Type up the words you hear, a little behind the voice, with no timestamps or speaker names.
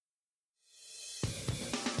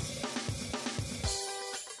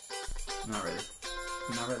I'm not ready.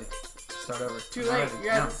 I'm not ready. Start over. Too late. You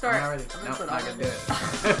have to start. I'm not ready. I'm No, gonna I'm not put going on to do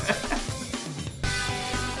it.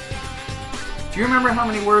 Do you remember how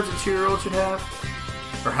many words a 2-year-old should have?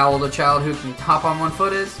 Or how old a child who can hop on one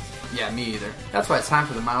foot is? Yeah, me either. That's why it's time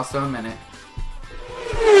for the Milestone Minute.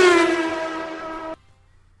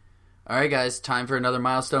 Alright guys, time for another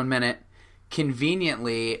Milestone Minute.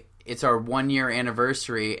 Conveniently, it's our 1-year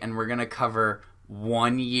anniversary and we're going to cover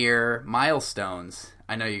 1-year milestones.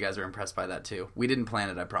 I know you guys are impressed by that too. We didn't plan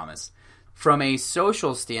it, I promise. From a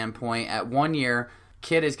social standpoint, at 1 year,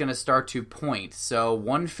 kid is going to start to point. So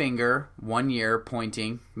 1 finger, 1 year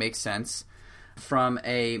pointing, makes sense. From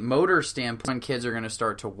a motor standpoint, kids are going to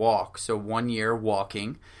start to walk. So 1 year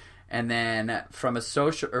walking. And then from a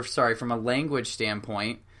language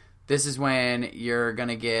standpoint, this is when you're going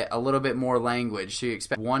to get a little bit more language. So you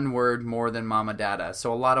expect 1 word more than mama dada.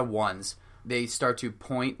 So a lot of ones. They start to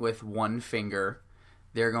point with 1 finger.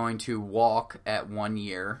 They're going to walk at 1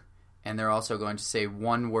 year. And they're also going to say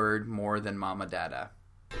 1 word more than mama dada.